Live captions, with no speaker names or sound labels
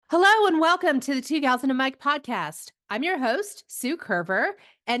Hello and welcome to the Two Gals and a Mic podcast. I'm your host, Sue Curver,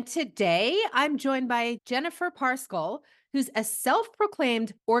 and today I'm joined by Jennifer Parscal, who's a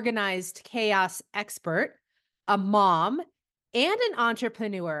self-proclaimed organized chaos expert, a mom, and an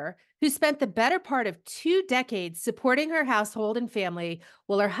entrepreneur who spent the better part of 2 decades supporting her household and family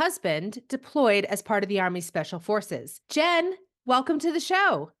while her husband deployed as part of the Army Special Forces. Jen, welcome to the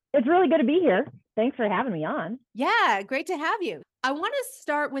show. It's really good to be here. Thanks for having me on. Yeah, great to have you. I want to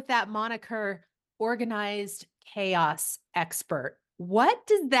start with that moniker, organized chaos expert. What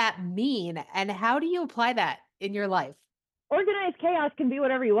does that mean and how do you apply that in your life? Organized chaos can be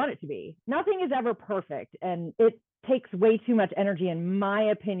whatever you want it to be. Nothing is ever perfect, and it takes way too much energy, in my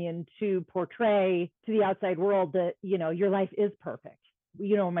opinion, to portray to the outside world that, your life is perfect.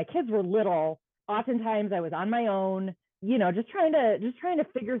 When my kids were little, oftentimes I was on my own, just trying to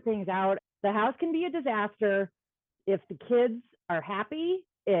figure things out. The house can be a disaster if the kids are happy,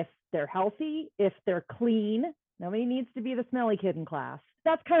 if they're healthy, if they're clean. Nobody needs to be the smelly kid in class.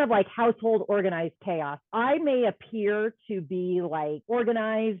 That's kind of like household organized chaos. I may appear to be like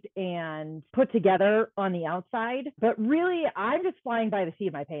organized and put together on the outside, but really I'm just flying by the seat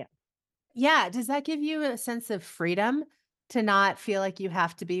of my pants. Yeah. Does that give you a sense of freedom to not feel like you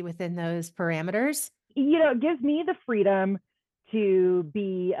have to be within those parameters? It gives me the freedom to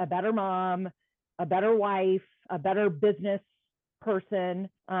be a better mom, a better wife, a better business person.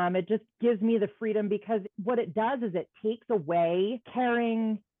 It just gives me the freedom because what it does is it takes away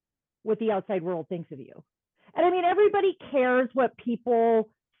caring what the outside world thinks of you. And I mean, everybody cares what people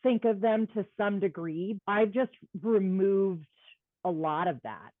think of them to some degree. I've just removed a lot of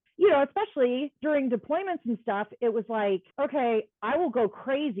that. Especially during deployments and stuff, it was like, okay, I will go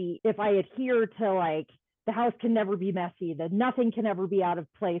crazy if I adhere to like the house can never be messy, that nothing can ever be out of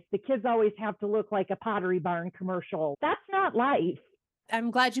place. The kids always have to look like a Pottery Barn commercial. That's not life. I'm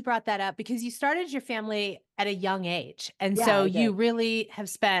glad you brought that up because you started your family at a young age. And Yeah, so I you did. really have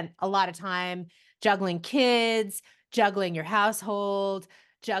spent a lot of time juggling kids, juggling your household,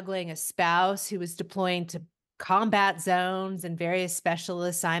 juggling a spouse who was deploying to combat zones and various special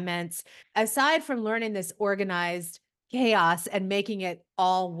assignments. Aside from learning this organized chaos and making it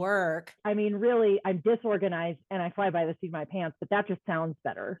all work. I mean, really, I'm disorganized and I fly by the seat of my pants, but that just sounds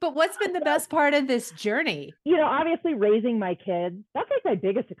better. But what's been the best part of this journey? Obviously raising my kids, that's like my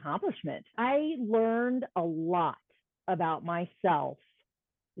biggest accomplishment. I learned a lot about myself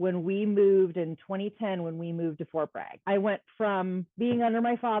when we moved in 2010, when we moved to Fort Bragg. I went from being under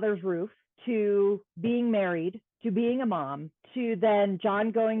my father's roof to being married, to being a mom, to then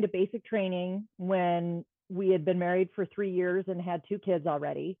John going to basic training when we had been married for 3 years and had 2 kids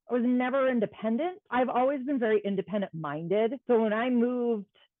already. I was never independent. I've always been very independent minded. So when I moved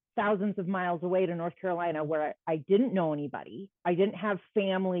thousands of miles away to North Carolina where I didn't know anybody, I didn't have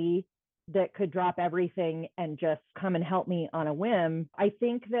family that could drop everything and just come and help me on a whim, I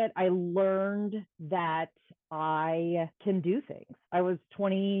think that I learned that I can do things. I was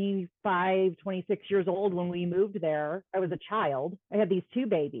 25, 26 years old when we moved there. I was a child. I had these 2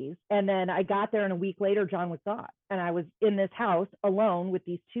 babies. And then I got there and a week later, John was gone. And I was in this house alone with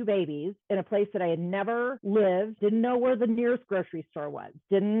these 2 babies in a place that I had never lived, didn't know where the nearest grocery store was,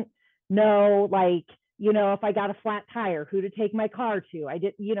 didn't know if I got a flat tire, who to take my car to. I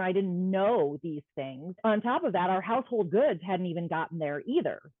didn't know these things. On top of that, our household goods hadn't even gotten there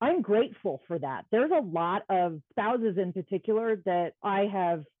either. I'm grateful for that. There's a lot of spouses in particular that I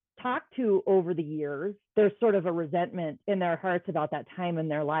have talked to over the years. There's sort of a resentment in their hearts about that time in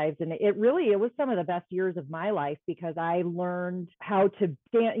their lives. And it was some of the best years of my life because I learned how to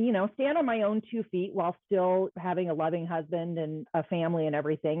stand on my own 2 feet while still having a loving husband and a family and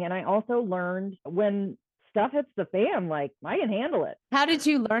everything. And I also learned when stuff hits the fan, like I can handle it. How did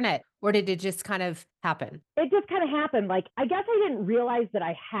you learn it? Or did it just kind of happen? It just kind of happened. Like, I guess I didn't realize that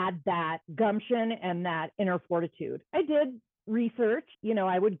I had that gumption and that inner fortitude. I did research.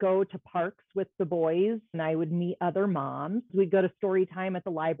 I would go to parks with the boys and I would meet other moms. We'd go to story time at the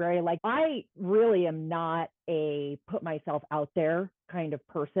library. Like, I really am not a put myself out there kind of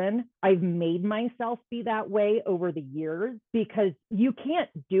person. I've made myself be that way over the years because you can't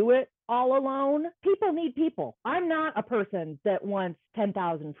do it all alone. People need people. I'm not a person that wants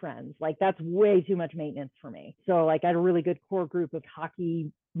 10,000 friends. Like, that's way too much maintenance for me. So like, I had a really good core group of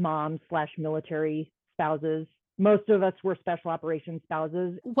hockey moms / military spouses. Most of us were special operations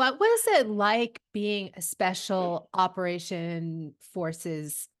spouses. What was it like being a special operation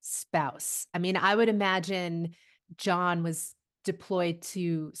forces spouse? I mean, I would imagine John was deployed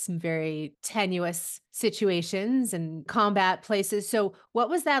to some very tenuous situations and combat places. So, what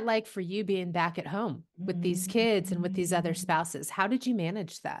was that like for you being back at home with these kids and with these other spouses? How did you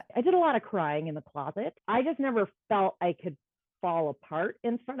manage that? I did a lot of crying in the closet. I just never felt I could fall apart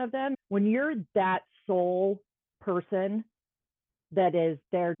in front of them. When you're that sole person that is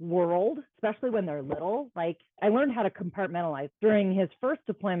their world, especially when they're little. Like I learned how to compartmentalize. During his first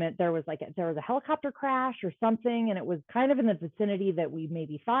deployment, there was a helicopter crash or something, and it was kind of in the vicinity that we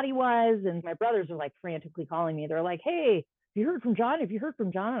maybe thought he was. And my brothers are like frantically calling me. They're like, "Hey, have you heard from John? Have you heard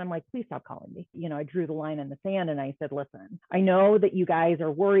from John?" And I'm like, "Please stop calling me." I drew the line in the sand and I said, "Listen, I know that you guys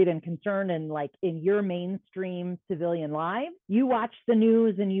are worried and concerned, and like in your mainstream civilian lives, you watch the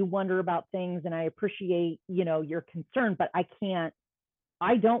news and you wonder about things, and I appreciate, your concern, but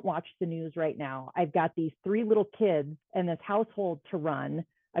I don't watch the news right now. I've got these 3 little kids and this household to run.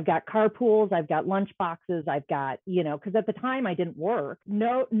 I've got carpools, I've got lunch boxes, I've got, because at the time I didn't work.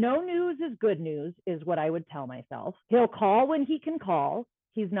 No news is good news, is what I would tell myself. He'll call when he can call.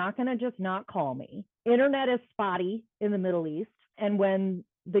 He's not going to just not call me. Internet is spotty in the Middle East. And when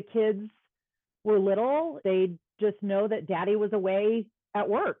the kids were little, they just know that daddy was away at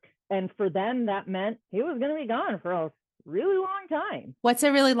work. And for them, that meant he was going to be gone for a really long time. What's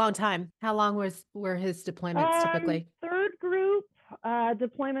a really long time? How long were his deployments typically? Third group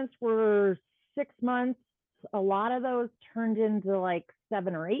deployments were 6 months. A lot of those turned into like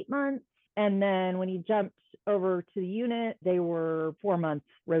 7 or 8 months. And then when he jumped over to the unit, they were 4 month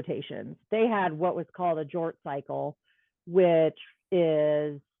rotations. They had what was called a JORT cycle, which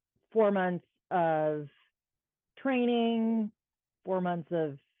is 4 months of training, 4 months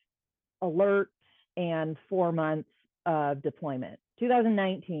of alert, and 4 months of deployment.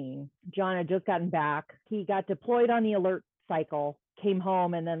 2019, John had just gotten back. He got deployed on the alert cycle, came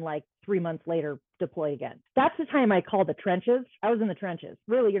home, and then like 3 months later deployed again. That's the time I call the trenches. I was in the trenches.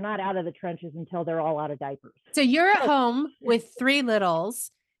 Really, you're not out of the trenches until they're all out of diapers. So you're at home with 3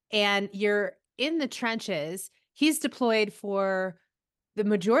 littles and you're in the trenches. He's deployed for the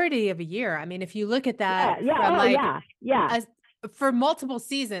majority of a year. I mean, if you look at that for multiple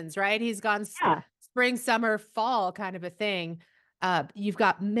seasons, right? He's gone spring, summer, fall kind of a thing. You've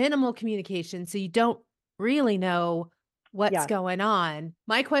got minimal communication, so you don't really know what's going on.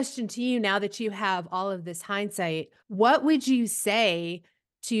 My question to you, now that you have all of this hindsight, what would you say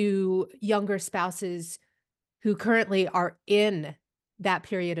to younger spouses who currently are in that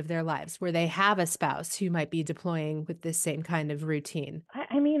period of their lives where they have a spouse who might be deploying with this same kind of routine?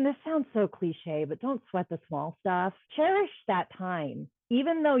 I mean, this sounds so cliche, but don't sweat the small stuff. Cherish that time.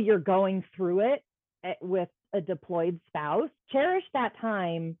 Even though you're going through it with a deployed spouse, cherish that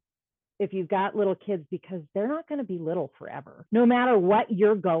time if you've got little kids, because they're not going to be little forever. No matter what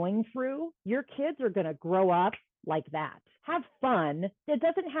you're going through, your kids are going to grow up like that. Have fun. It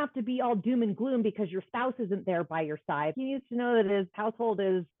doesn't have to be all doom and gloom because your spouse isn't there by your side. He needs to know that his household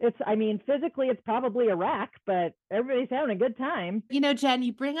physically it's probably a wreck, but everybody's having a good time. Jen,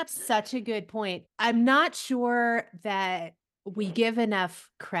 you bring up such a good point. I'm not sure that we give enough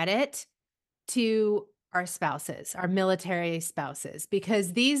credit to our spouses, our military spouses,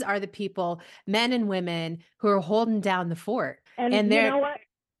 because these are the people, men and women, who are holding down the fort. And you know what?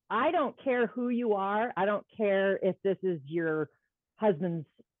 I don't care who you are. I don't care if this is your husband's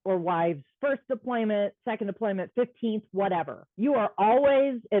or wife's first deployment, second deployment, 15th, whatever. You are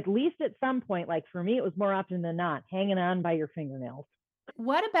always, at least at some point, like for me, it was more often than not, hanging on by your fingernails.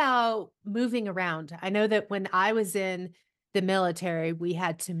 What about moving around? I know that when I was in the military, we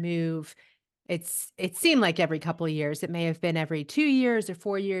had to move. It seemed like every couple of years. It may have been every 2 years or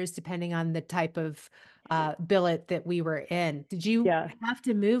 4 years, depending on the type of billet that we were in. Did you have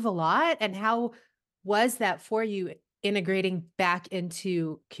to move a lot? And how was that for you integrating back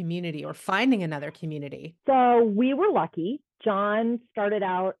into community or finding another community? So we were lucky. John started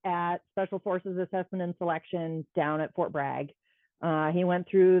out at Special Forces Assessment and Selection down at Fort Bragg. He went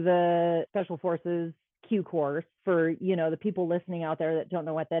through the Special Forces Q course. For the people listening out there that don't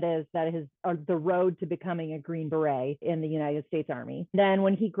know what that is the road to becoming a Green Beret in the United States Army. Then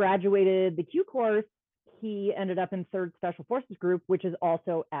when he graduated the Q course, he ended up in 3rd Special Forces Group, which is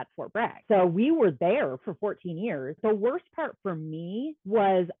also at Fort Bragg. So we were there for 14 years. The worst part for me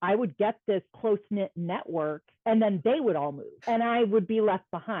was I would get this close-knit network and then they would all move and I would be left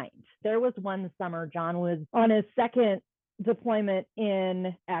behind. There was one summer John was on his second deployment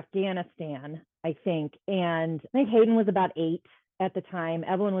in Afghanistan, I think. And I think Hayden was about 8 at the time.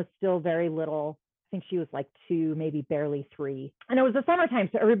 Evelyn was still very little. I think she was like 2, maybe barely 3. And it was the summertime,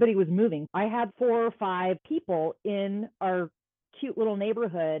 so everybody was moving. I had 4 or 5 people in our cute little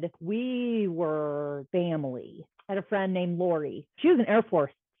neighborhood, we were family. I had a friend named Lori. She was an Air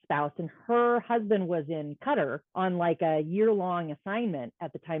Force spouse, and her husband was in Qatar on like a year-long assignment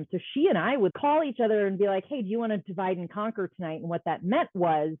at the time. So she and I would call each other and be like, hey, do you want to divide and conquer tonight? And what that meant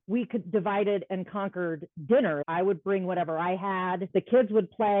was we could divided and conquered dinner. I would bring whatever I had, the kids would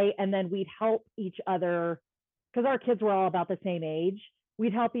play, and then we'd help each other because our kids were all about the same age.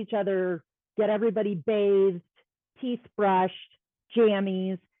 We'd help each other get everybody bathed, teeth brushed,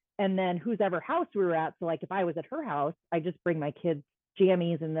 jammies, and then whose ever house we were at. So like if I was at her house, I just bring my kids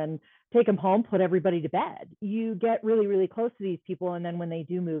jammies and then take them home, put everybody to bed. You get really, really close to these people. And then when they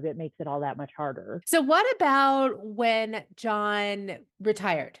do move, it makes it all that much harder. So, what about when John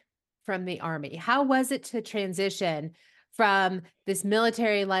retired from the Army? How was it to transition from this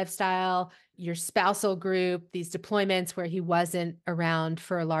military lifestyle, your spousal group, these deployments where he wasn't around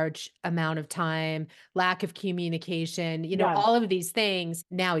for a large amount of time, lack of communication, Yeah. all of these things?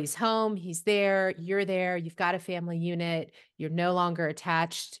 Now he's home, he's there, you've got a family unit, you're no longer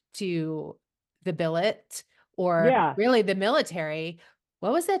attached to the billet or Yeah. really the military.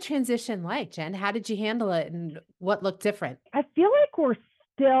 What was that transition like, Jen? How did you handle it and what looked different? I feel like we're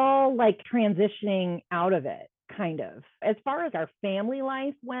still like transitioning out of it, kind of. As far as our family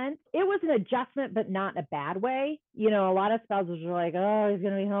life went, it was an adjustment, but not in a bad way. A lot of spouses are like, oh, he's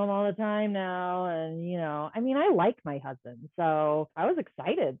going to be home all the time now. And, I mean, I like my husband. So I was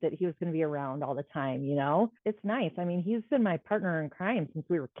excited that he was going to be around all the time. It's nice. I mean, he's been my partner in crime since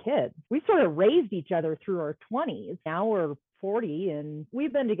we were kids. We sort of raised each other through our 20s. Now we're 40 and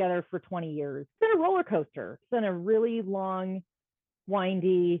we've been together for 20 years. It's been a roller coaster. It's been a really long,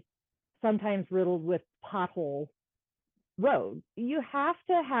 windy, sometimes riddled with pothole road. You have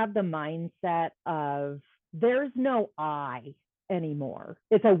to have the mindset of there's no I anymore.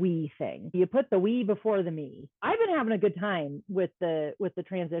 It's a we thing. You put the we before the me. I've been having a good time with the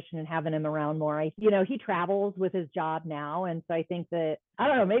transition and having him around more. He travels with his job now, and so I think that I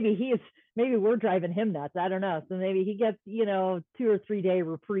don't know, maybe we're driving him nuts. I don't know. So maybe he gets, 2 or 3 day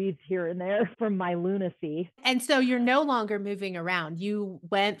reprieves here and there from my lunacy. And so you're no longer moving around. You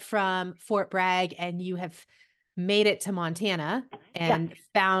went from Fort Bragg and you have made it to Montana Yeah. and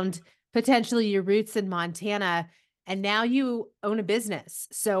found potentially your roots in Montana. And now you own a business.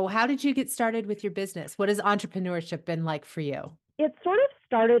 So, how did you get started with your business? What has entrepreneurship been like for you? It started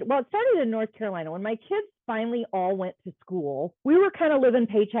in North Carolina. When my kids finally all went to school, we were kind of living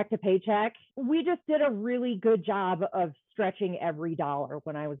paycheck to paycheck. We just did a really good job of stretching every dollar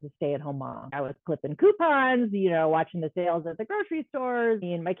when I was a stay-at-home mom. I was clipping coupons, watching the sales at the grocery stores.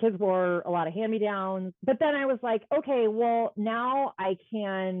 And my kids wore a lot of hand-me-downs. But then I was like, okay, well, now I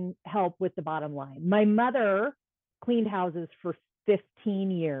can help with the bottom line. My mother cleaned houses for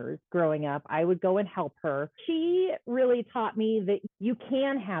 15 years growing up. I would go and help her. She really taught me that you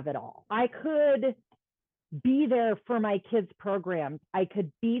can have it all. I could be there for my kids' programs. I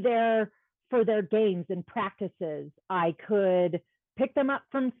could be there for their games and practices. I could pick them up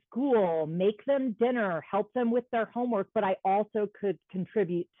from school, make them dinner, help them with their homework, but I also could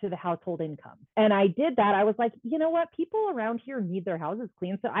contribute to the household income. And I did that. I was like, you know what? People around here need their houses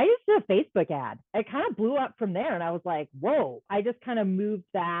clean. So I just did a Facebook ad. It kind of blew up from there. And I was like, whoa, I just kind of moved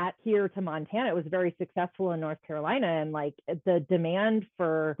that here to Montana. It was very successful in North Carolina. And like the demand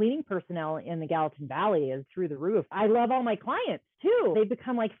for cleaning personnel in the Gallatin Valley is through the roof. I love all my clients too. They've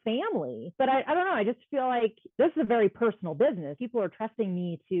become like family. But I don't know. I just feel like this is a very personal business. People are trusting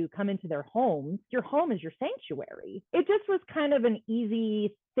me to come into their homes. Your home is your sanctuary. It just was kind of an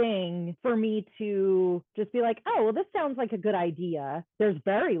easy thing for me to just be like, oh, well, this sounds like a good idea. There's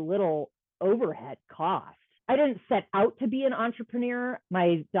very little overhead cost. I didn't set out to be an entrepreneur.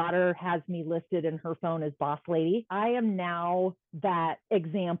 My daughter has me listed in her phone as boss lady. I am now that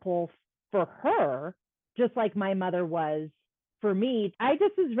example for her, just like my mother was for me. I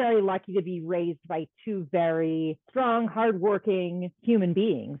just was very lucky to be raised by two very strong, hardworking human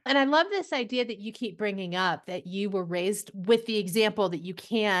beings. And I love this idea that you keep bringing up that you were raised with the example that you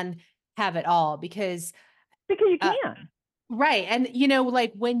can have it all because Because you uh, can. right. And,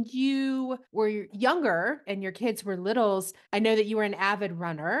 like when you were younger and your kids were littles, I know that you were an avid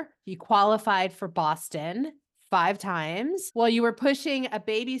runner. You qualified for Boston 5 times while you were pushing a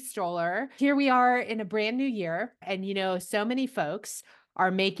baby stroller. Here we are in a brand new year. And, so many folks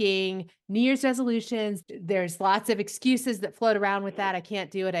are making New Year's resolutions. There's lots of excuses that float around with that. I can't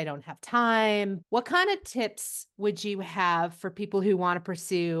do it. I don't have time. What kind of tips would you have for people who want to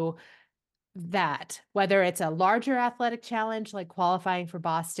pursue that, whether it's a larger athletic challenge like qualifying for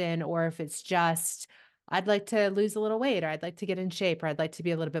Boston, or if it's just, I'd like to lose a little weight, or I'd like to get in shape, or I'd like to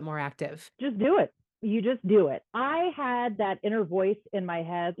be a little bit more active? Just do it. You just do it. I had that inner voice in my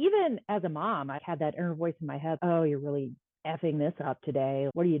head. Even as a mom, I had that inner voice in my head. Oh, you're really effing this up today.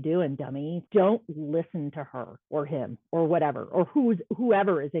 What are you doing, dummy? Don't listen to her or him or whatever, or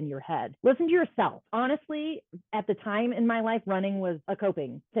whoever is in your head. Listen to yourself. Honestly, at the time in my life, running was a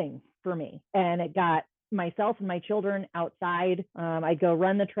coping thing for me. And it got myself and my children outside. I'd go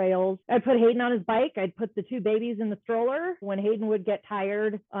run the trails. I'd put Hayden on his bike. I'd put the two babies in the stroller. When Hayden would get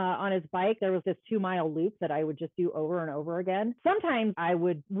tired on his bike, there was this 2 mile loop that I would just do over and over again. Sometimes I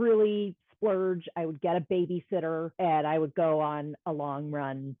would really splurge. I would get a babysitter and I would go on a long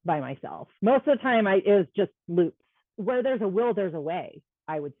run by myself. Most of the time, it was just loops. Where there's a will, there's a way,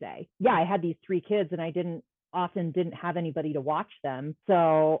 I would say. Yeah, I had these 3 kids and I often didn't have anybody to watch them.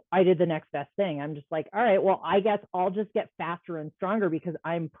 So I did the next best thing. I'm just like, all right, well, I guess I'll just get faster and stronger because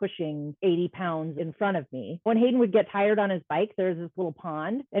I'm pushing 80 pounds in front of me. When Hayden would get tired on his bike, there's this little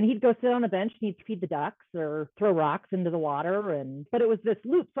pond and he'd go sit on the bench and he'd feed the ducks or throw rocks into the water. But it was this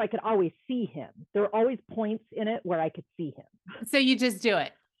loop. So I could always see him. There were always points in it where I could see him. So you just do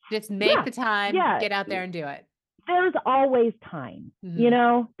it. Just make Yeah. the time, Yeah. get out there and do it. There's always time.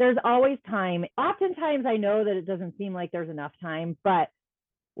 There's always time. Oftentimes I know that it doesn't seem like there's enough time, but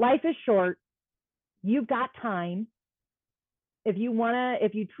life is short. You've got time. If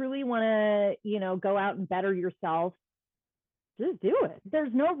you truly want to, go out and better yourself, just do it.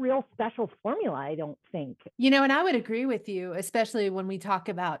 There's no real special formula, I don't think. And I would agree with you, especially when we talk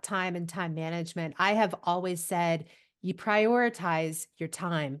about time and time management. I have always said you prioritize your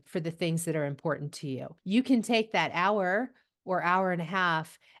time for the things that are important to you. You can take that hour or hour and a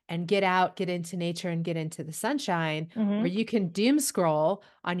half and get out, get into nature and get into the sunshine, or you can doom scroll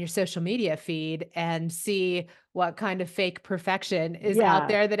on your social media feed and see what kind of fake perfection is out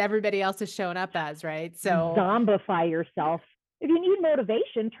there that everybody else is showing up as, right? So zombify yourself. If you need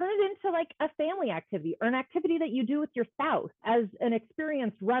motivation, turn it into like a family activity or an activity that you do with your spouse. As an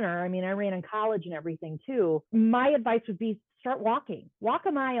experienced runner, I mean, I ran in college and everything too. My advice would be start walking. Walk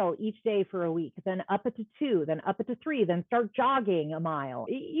a mile each day for a week, then up it to 2, then up it to 3, then start jogging a mile.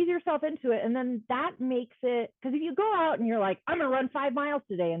 Ease yourself into it. And then that makes it, because if you go out and you're like, I'm going to run 5 miles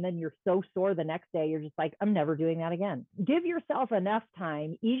today, and then you're so sore the next day, you're just like, I'm never doing that again. Give yourself enough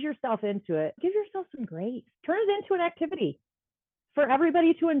time, ease yourself into it, give yourself some grace, turn it into an activity for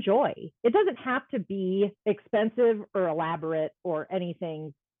everybody to enjoy. It doesn't have to be expensive or elaborate or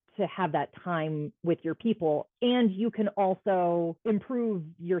anything to have that time with your people. And you can also improve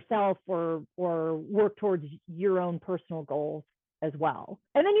yourself or work towards your own personal goals as well.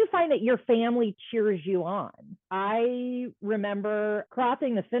 And then you find that your family cheers you on. I remember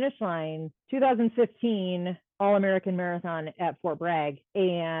crossing the finish line, 2015 All-American Marathon at Fort Bragg,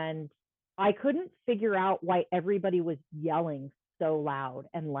 and I couldn't figure out why everybody was yelling so loud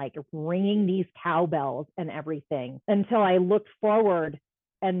and like ringing these cowbells and everything until I looked forward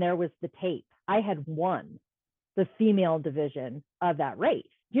and there was the tape. I had won the female division of that race.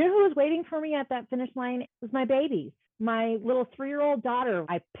 Do you know who was waiting for me at that finish line? It was my babies, my little 3-year-old daughter.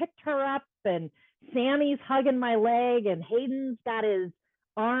 I picked her up and Sammy's hugging my leg and Hayden's got his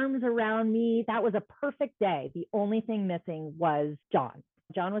arms around me. That was a perfect day. The only thing missing was John.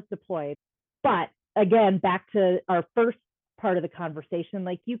 John was deployed. But again, back to our first part of the conversation,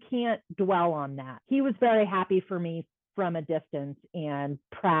 like you can't dwell on that. He was very happy for me from a distance and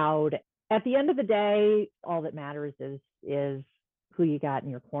proud. At the end of the day, all that matters is who you got in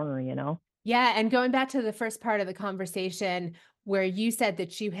your corner. Yeah. And going back to the first part of the conversation where you said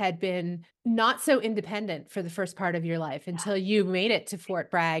that you had been not so independent for the first part of your life until you made it to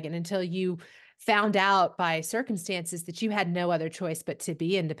Fort Bragg and until you found out by circumstances that you had no other choice but to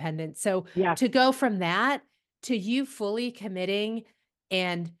be independent. So to go from that to you fully committing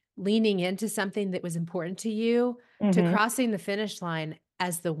and leaning into something that was important to you, to crossing the finish line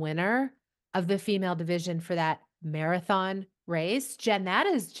as the winner of the female division for that marathon race, Jen, that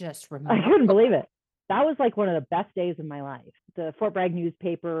is just remarkable. I couldn't believe it. That was like one of the best days of my life. The Fort Bragg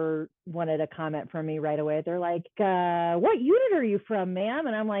newspaper wanted a comment from me right away. They're like, what unit are you from, ma'am?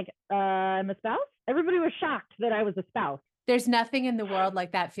 And I'm like, I'm a spouse. Everybody was shocked that I was a spouse. There's nothing in the world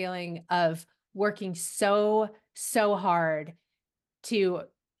like that feeling of working so hard to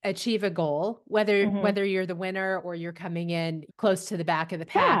achieve a goal, whether you're the winner or you're coming in close to the back of the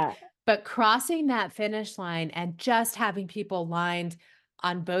pack, but crossing that finish line and just having people lined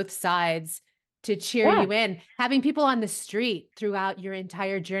on both sides to cheer you in, having people on the street throughout your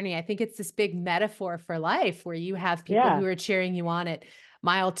entire journey. I think it's this big metaphor for life where you have people who are cheering you on at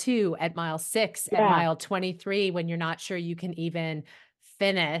mile 2, at mile 6, at mile 23, when you're not sure you can even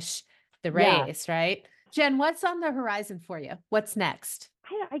finish the race, right? Jen, what's on the horizon for you? What's next?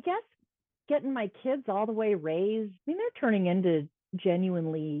 I guess getting my kids all the way raised. I mean, they're turning into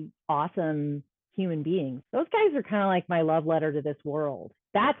genuinely awesome human beings. Those guys are kind of like my love letter to this world.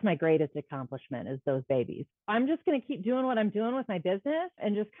 That's my greatest accomplishment is those babies. I'm just going to keep doing what I'm doing with my business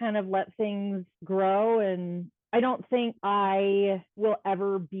and just kind of let things grow. And I don't think I will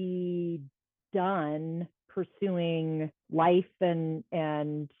ever be done pursuing life and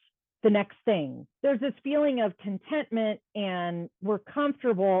the next thing. There's this feeling of contentment and we're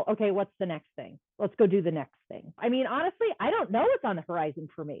comfortable. Okay, what's the next thing? Let's go do the next thing. I mean, honestly, I don't know what's on the horizon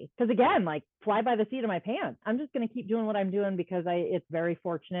for me. Because again, like fly by the seat of my pants. I'm just going to keep doing what I'm doing because it's very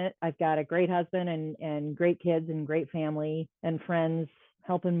fortunate. I've got a great husband and great kids and great family and friends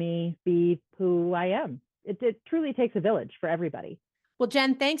helping me be who I am. It truly takes a village for everybody. Well,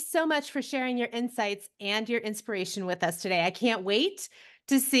 Jen, thanks so much for sharing your insights and your inspiration with us today. I can't wait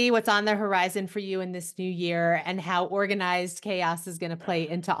to see what's on the horizon for you in this new year and how organized chaos is going to play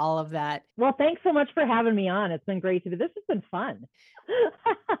into all of that. Well, thanks so much for having me on. It's been great to do. This has been fun.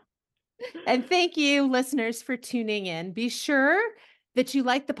 And thank you, listeners, for tuning in. Be sure that you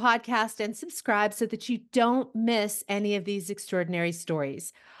like the podcast and subscribe so that you don't miss any of these extraordinary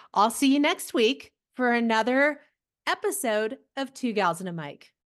stories. I'll see you next week for another episode of Two Gals and a Mic.